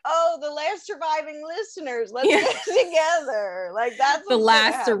the last surviving listeners. Let's get together. Like that's the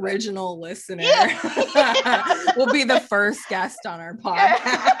last original listener. Will be the first guest on our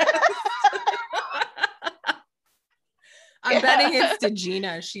podcast. I'm betting it's to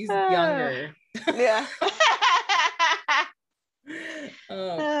Gina. She's younger. Yeah.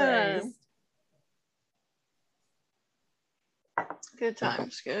 Oh, Christ. Good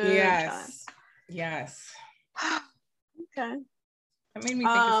times. Good times. Yes. Okay. That made me think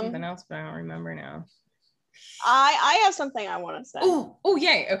of something else, but I don't remember now. I have something I want to say. Oh,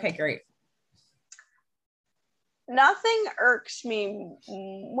 yay. Okay, great. Nothing irks me.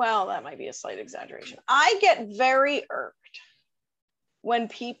 Well, that might be a slight exaggeration. I get very irked when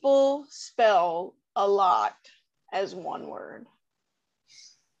people spell a lot as one word.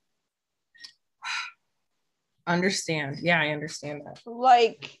 Understand. Yeah, I understand that.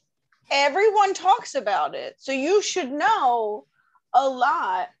 Like, everyone talks about it. So you should know a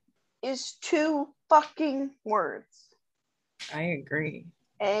lot is 2 fucking words. I agree.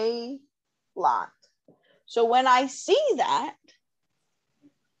 A lot. So when I see that,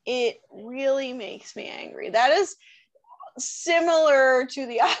 it really makes me angry. That is similar to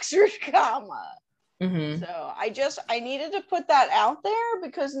the Oxford comma. Mm-hmm. So I needed to put that out there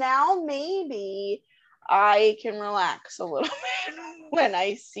because now maybe I can relax a little bit when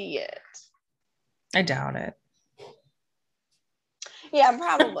I see it. I doubt it. Yeah,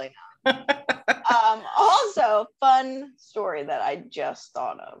 probably not. Also, fun story that I just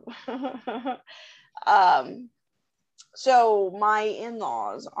thought of. So my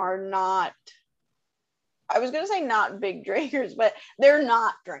in-laws are not, I was going to say not big drinkers, but they're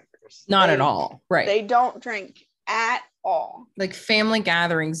not drinkers. Not at all. Right. They don't drink at all. Like family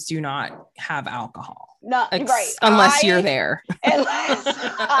gatherings do not have alcohol. Not right. Unless you're there. Unless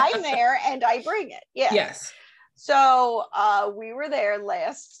I'm there and I bring it. Yeah. Yes. So we were there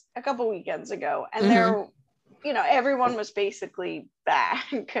a couple weekends ago, and there, everyone was basically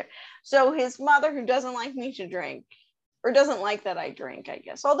back. So his mother, who doesn't like me to drink, or doesn't like that I drink, I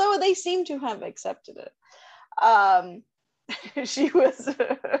guess, although they seem to have accepted it. She was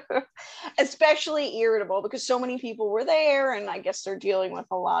especially irritable because so many people were there, and I guess they're dealing with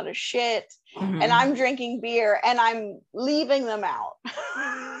a lot of shit. Mm-hmm. And I'm drinking beer and I'm leaving them out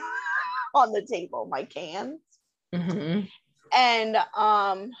on the table, my cans. Mm-hmm. And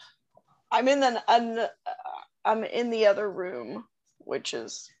I'm in the other room, which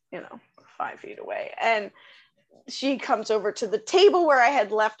is 5 feet away, and she comes over to the table where I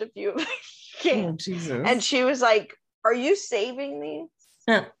had left a few of the cans. Oh, Jesus. And she was like, "Are you saving these?"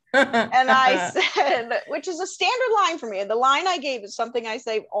 And I said, which is a standard line for me. The line I gave is something I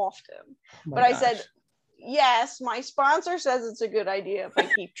say often. But I said, yes, my sponsor says it's a good idea if I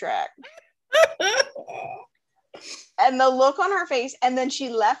keep track. And the look on her face, and then she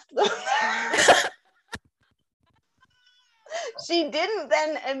left them. She didn't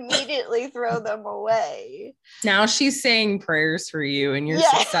then immediately throw them away. Now she's saying prayers for you and your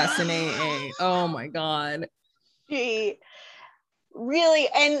success in AA. Oh my God. She really,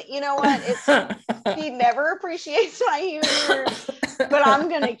 and you know what? She never appreciates my humor, but I'm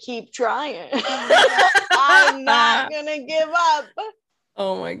gonna keep trying. I'm not gonna give up.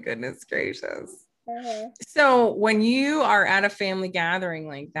 Oh my goodness gracious. Mm-hmm. So when you are at a family gathering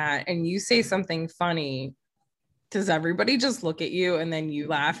like that and you say something funny, does everybody just look at you and then you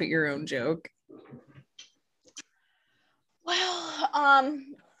laugh at your own joke? Well,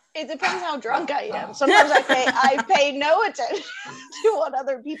 it depends how drunk I am. Sometimes I pay no attention to what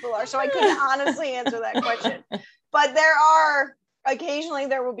other people are, so I couldn't honestly answer that question. But occasionally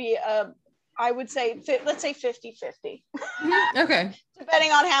there will be I would say, let's say 50-50. Okay.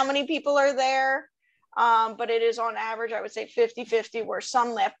 Depending on how many people are there. But it is on average, I would say 50-50 where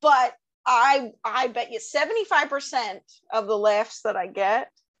some laugh. But I bet you 75% of the laughs that I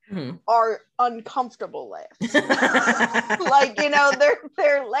get are uncomfortable laughs. Like,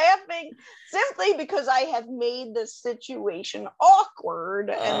 they're laughing simply because I have made the situation awkward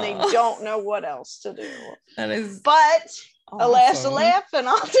and they don't know what else to do. That is But awesome. A laugh's a laugh, and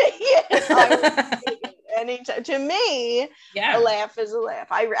I'll take it. I will take it anytime. To me, a laugh is a laugh.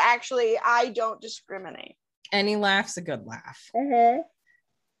 I don't discriminate. Any laugh's a good laugh. Mm-hmm.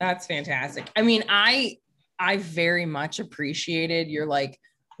 That's fantastic. I mean, I very much appreciated your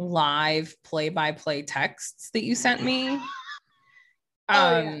live play-by-play texts that you sent me.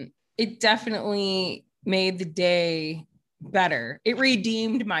 It definitely made the day better. It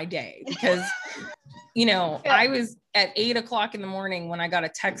redeemed my day because I was at 8:00 in the morning when I got a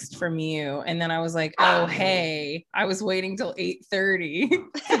text from you, and then I was like, oh hey, I was waiting till 8:30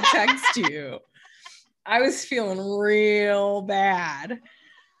 to text you. I was feeling real bad.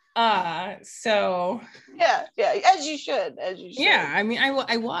 So yeah, as you should. Yeah, I mean,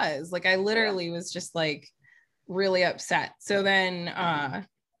 I was like, I literally was just like really upset. So then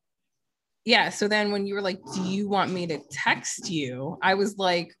so then when you were like, do you want me to text you? I was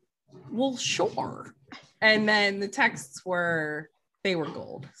like, well, sure. And then the texts they were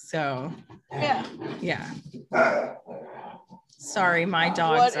gold. So yeah. Sorry, my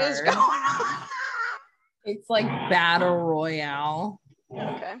dogs What is going on? It's like battle royale.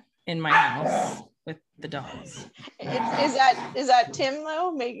 Okay. In my house with the dogs. Is that Tim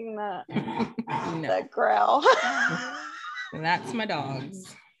though making that No. that growl? That's my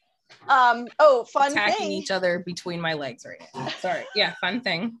dogs. Fun attacking thing. each other between my legs right now. Sorry. Yeah, fun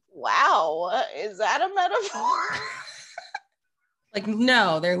thing. Wow, is that a metaphor? Like,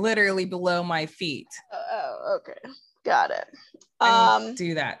 no, they're literally below my feet. Oh, okay, got it. I don't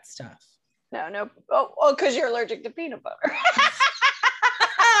do that stuff. No. Oh, because you're allergic to peanut butter.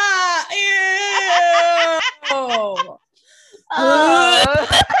 Ew. Oh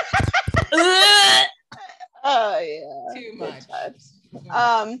yeah. Too much.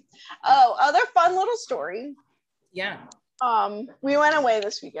 Other fun little story. Yeah. We went away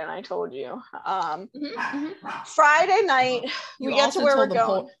this weekend. I told you. Friday night, we get to where we're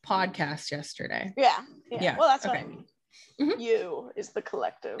going. Podcast yesterday. Yeah. Well, that's what I mean. You is the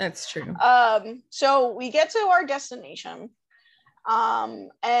collective. That's true. So we get to our destination,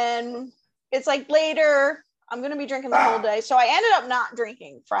 and it's like later. I'm gonna be drinking the whole day, so I ended up not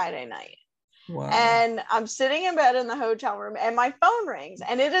drinking Friday night. Wow. And I'm sitting in bed in the hotel room, and my phone rings,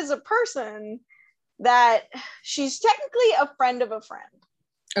 and it is a person that she's technically a friend of a friend.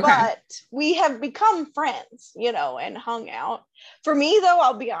 Okay. But we have become friends, and hung out. For me, though,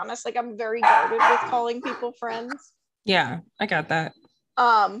 I'll be honest, like I'm very guarded with calling people friends. Yeah, I got that.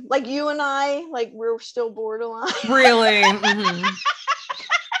 Like you and I, like we're still borderline. Really? Mm-hmm.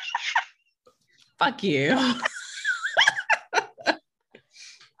 Fuck you.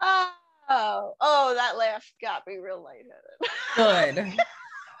 Oh, that laugh got me real lightheaded. Good.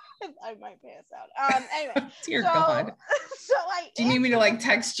 I might pass out. Anyway. Dear God. So do you need me to like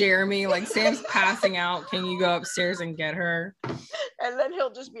text Jeremy? Like Sam's passing out. Can you go upstairs and get her? And then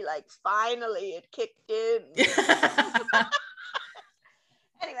he'll just be like, finally it kicked in.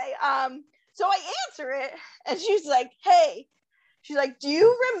 Anyway, so I answer it and she's like, hey, she's like, do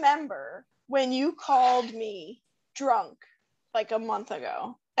you remember when you called me drunk like a month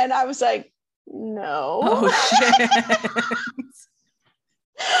ago? And I was like, no. Oh shit.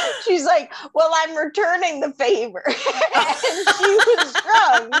 She's like, well, I'm returning the favor. And she was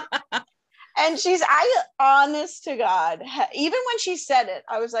drunk. And honest to God, even when she said it,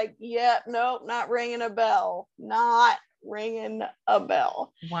 I was like, yeah, nope, not ringing a bell. Not ringing a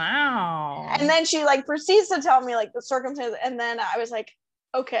bell. Wow. And then she like proceeds to tell me like the circumstances. And then I was like,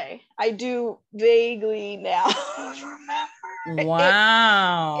 okay, I do vaguely now remember.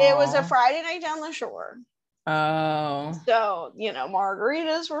 Wow. It was a Friday night down the shore. Oh. So,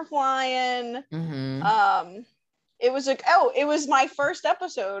 margaritas were flying. Mm-hmm. It was my first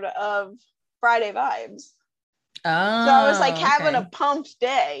episode of Friday Vibes. Oh. So I was like having a pumped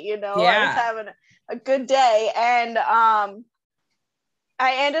day, Yeah. I was having a good day. And I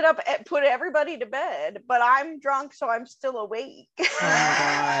ended up put everybody to bed, but I'm drunk, so I'm still awake. Oh my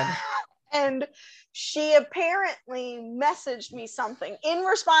God. And she apparently messaged me something in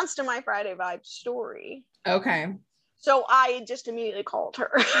response to my Friday Vibe story. Okay. So I just immediately called her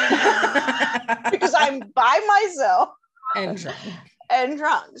because I'm by myself and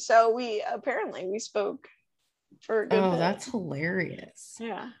drunk. So we spoke for a good bit. That's hilarious.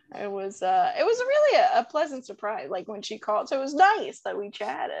 Yeah, it was really a pleasant surprise. Like when she called, so it was nice that we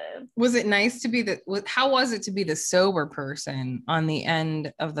chatted. Was it nice to how was it to be the sober person on the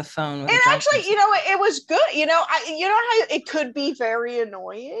end of the phone? It actually, it was good. How it could be very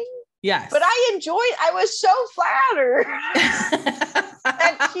annoying. Yes. But I was so flattered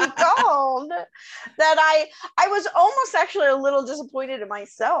that she called that I was almost actually a little disappointed in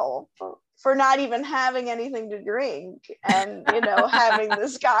myself for not even having anything to drink and, having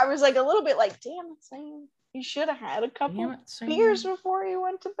this guy. I was like a little bit like, damn it, Sam, you should have had a couple beers before you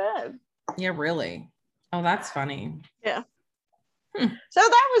went to bed. Yeah, really. Oh, that's funny. Yeah. So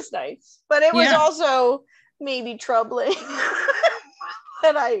that was nice. But it was also maybe troubling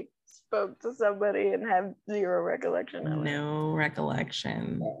that I spoke to somebody and have zero recollection of it. No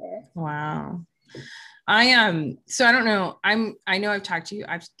recollection. Wow. So I don't know. I know I've talked to you.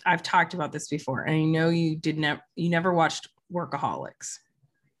 I've talked about this before, and I know you never watched Workaholics.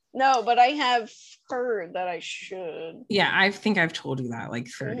 No, but I have heard that I should. Yeah, I think I've told you that like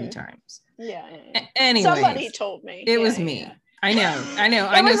 30 times. Yeah. Anyways, somebody told me it was me. Yeah. I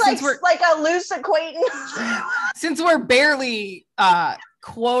know. It was since we're like a loose acquaintance. Since we're barely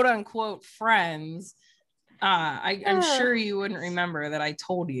quote unquote friends, I'm sure you wouldn't remember that I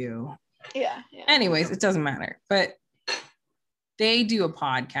told you. Yeah. Anyways, it doesn't matter. But they do a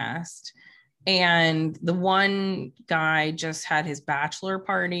podcast, and the one guy just had his bachelor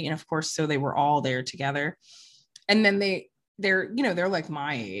party, and of course, so they were all there together. And then they're like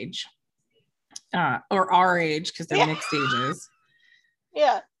my age, or our age, because they're mixed ages.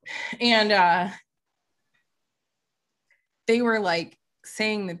 Yeah. And they were like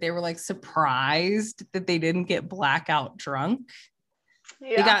saying that they were like surprised that they didn't get blackout drunk.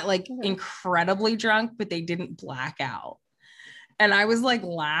 Yeah. They got like incredibly drunk, but they didn't black out. And I was like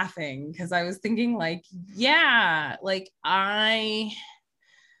laughing because I was thinking like, yeah, like I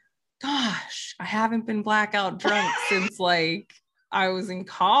haven't been blackout drunk since like I was in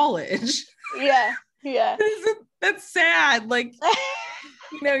college. Yeah. That's sad. Like,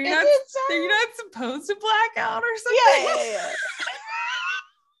 you're not supposed to black out or something. Yeah.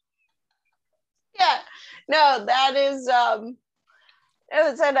 Yeah. No, that is it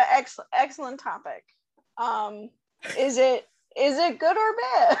was an excellent topic. Is it good or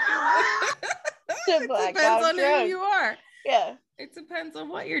bad? It depends on who you are. Yeah. It depends on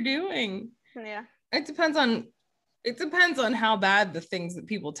what you're doing. Yeah. It depends on how bad the things that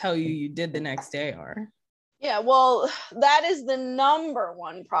people tell you did the next day are. Yeah, well, that is the number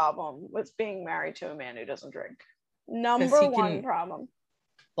one problem with being married to a man who doesn't drink. Number one problem.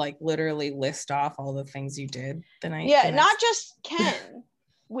 Like literally list off all the things you did the night. Yeah, not just can,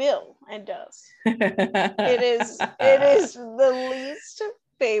 will, and does. It is the least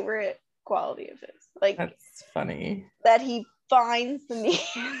favorite quality of his. Like, that's funny. That he finds the need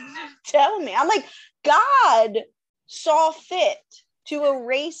to tell me. I'm like, God saw fit to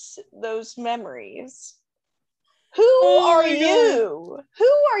erase those memories. Who are you?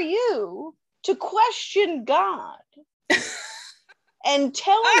 Who are you to question God and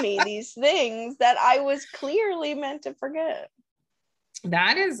tell me these things that I was clearly meant to forget?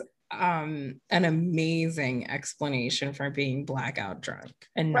 That is an amazing explanation for being blackout drunk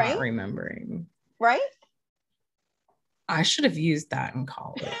and not remembering. Right? I should have used that in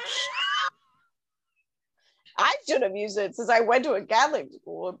college. I should have used it since I went to a Catholic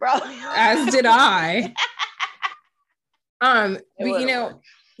school, probably. As did I. But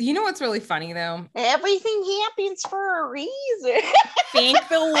you know what's really funny though? Everything happens for a reason. Thank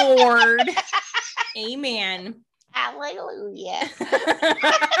the Lord. Amen. Hallelujah.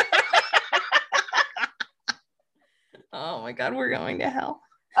 Oh my God, we're going to hell.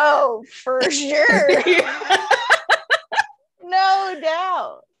 Oh, for sure. No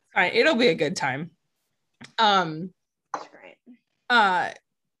doubt. All right, it'll be a good time. That's great.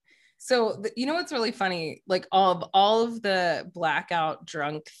 So you know what's really funny? Like all of the blackout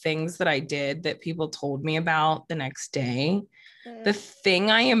drunk things that I did that people told me about the next day, the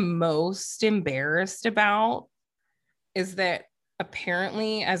thing I am most embarrassed about is that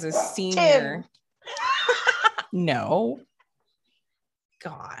apparently as a senior, no,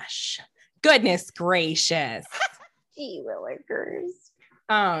 gosh, goodness gracious, gee willikers.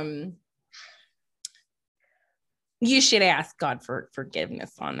 You should ask God for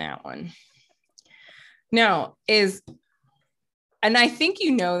forgiveness on that one. No, and I think you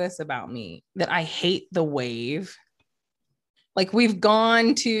know this about me, that I hate the wave. Like we've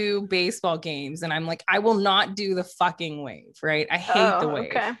gone to baseball games and I'm like, I will not do the fucking wave, right? I hate the wave.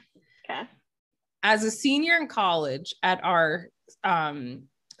 Okay. As a senior in college at our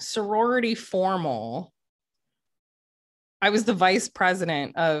sorority formal, I was the vice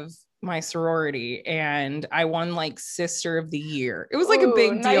president of my sorority and I won like Sister of the Year. It was like a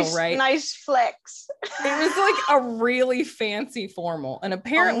big deal, right? Nice flex. It was like a really fancy formal. And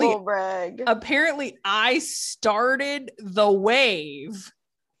apparently I started the wave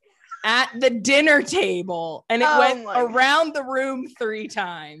at the dinner table and it went around the room 3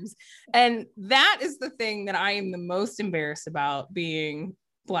 times. And that is the thing that I am the most embarrassed about, being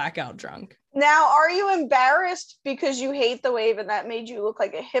blackout drunk. Now, are you embarrassed because you hate the wave and that made you look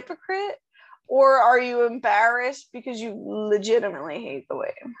like a hypocrite? Or are you embarrassed because you legitimately hate the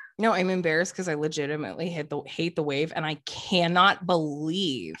wave? No, I'm embarrassed because I legitimately hate the wave. And I cannot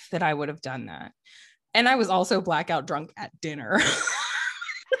believe that I would have done that. And I was also blackout drunk at dinner.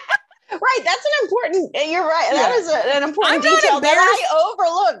 Right. That's an important, you're right. Yeah. That is an important detail that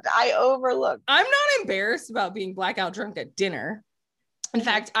I overlooked. I'm not embarrassed about being blackout drunk at dinner. In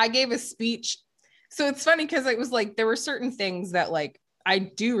fact, I gave a speech. So it's funny because it was like, there were certain things that like, I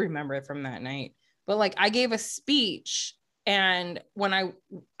do remember from that night, but like I gave a speech And when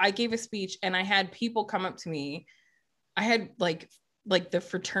I gave a speech and I had people come up to me, I had like the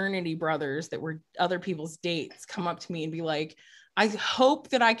fraternity brothers that were other people's dates come up to me and be like, I hope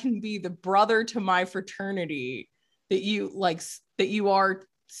that I can be the brother to my fraternity that you are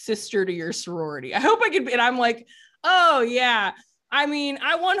sister to your sorority. I hope I can be. And I'm like, oh yeah. I mean,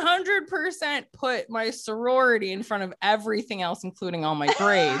 I 100% put my sorority in front of everything else, including all my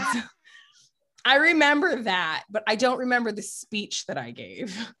grades. I remember that, but I don't remember the speech that I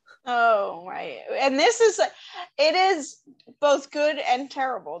gave. Oh, right. And it is both good and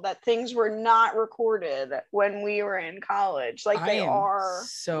terrible that things were not recorded when we were in college. Like they are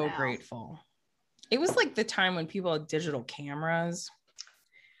so now. Grateful. It was like the time when people had digital cameras.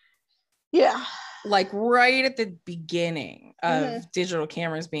 Yeah. Like right at the beginning of digital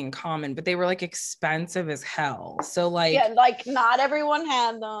cameras being common, but they were like expensive as hell. So like, yeah, like not everyone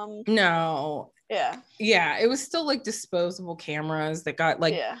had them. No. Yeah, it was still like disposable cameras that got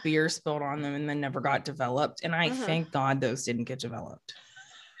like beer spilled on them and then never got developed. And I thank God those didn't get developed.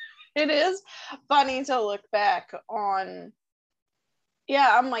 It is funny to look back on.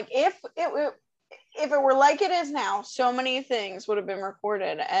 Yeah, I'm like, if it were like it is now, so many things would have been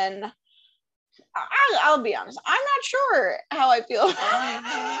recorded. And I'll be honest, I'm not sure how I feel. Like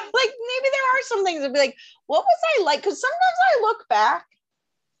maybe there are some things that'd be like, what was I like? Because sometimes I look back,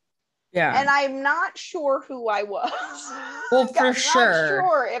 and I'm not sure who I was. Well, for I'm sure. Not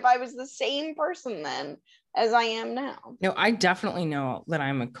sure if I was the same person then as I am now. No, I definitely know that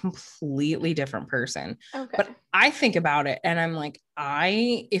I'm a completely different person. Okay. But I think about it and I'm like,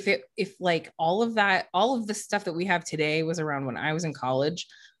 if like all of the stuff that we have today was around when I was in college,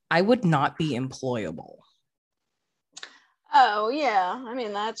 I would not be employable. Oh yeah, I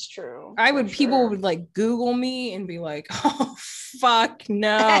mean that's true. People would like Google me and be like, oh fuck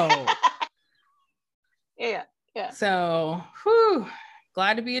no. Yeah. So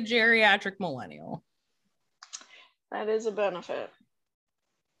glad to be a geriatric millennial. That is a benefit.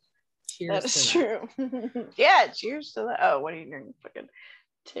 Cheers. That is true. Yeah, cheers to that. Oh, what are you drinking? Fucking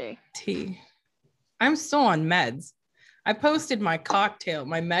tea. I'm still on meds. I posted my med cocktail.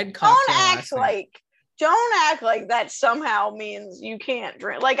 Don't act like that somehow means you can't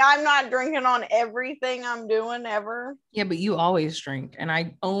drink. Like I'm not drinking on everything I'm doing ever. Yeah, but you always drink, and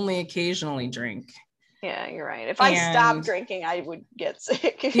I only occasionally drink. Yeah, you're right. If I stopped drinking, I would get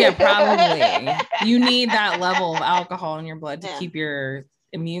sick. Yeah, probably. You need that level of alcohol in your blood to keep your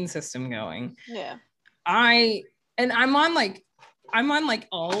immune system going. Yeah. I'm on like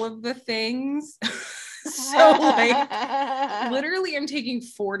all of the things. So like literally I'm taking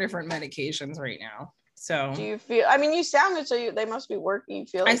 4 different medications right now. So do you feel, I mean, you sound good, so they must be working. You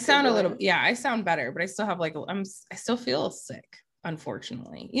feel like I sound a little, I sound better, but I still have like, I still feel sick,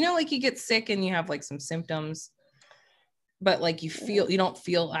 unfortunately. You know, like you get sick and you have like some symptoms, but like you don't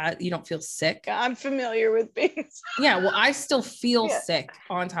feel sick. I'm familiar with being sick. Yeah, well, I still feel sick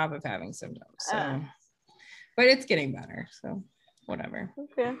on top of having symptoms. So but it's getting better. So whatever.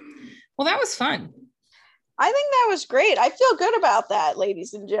 Okay. Well, that was fun. I think that was great. I feel good about that,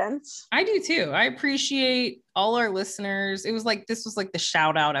 ladies and gents. I do too. I appreciate all our listeners. This was like the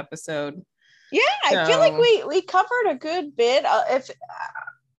shout out episode. Yeah, so, I feel like we covered a good bit.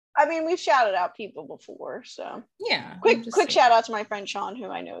 We've shouted out people before, so yeah. Quick shout out to my friend Sean,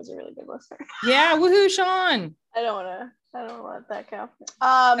 who I know is a really good listener. Yeah, woohoo, Sean. I don't want to let that count.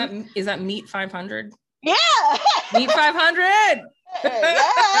 Is that Meet 500? Yeah. Meet 500.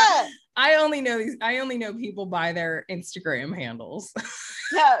 Yeah. I only know people by their Instagram handles.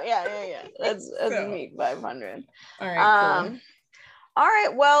 No, yeah. That's Meet 500. All right. Cool. All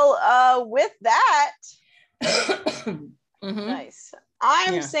right. Well, with that, nice.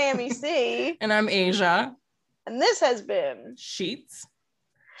 I'm Sammy C. And I'm Asia. And this has been Sheets.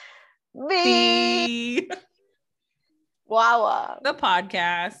 The Wawa. The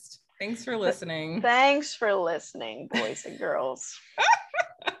podcast. Thanks for listening. Thanks for listening, boys and girls.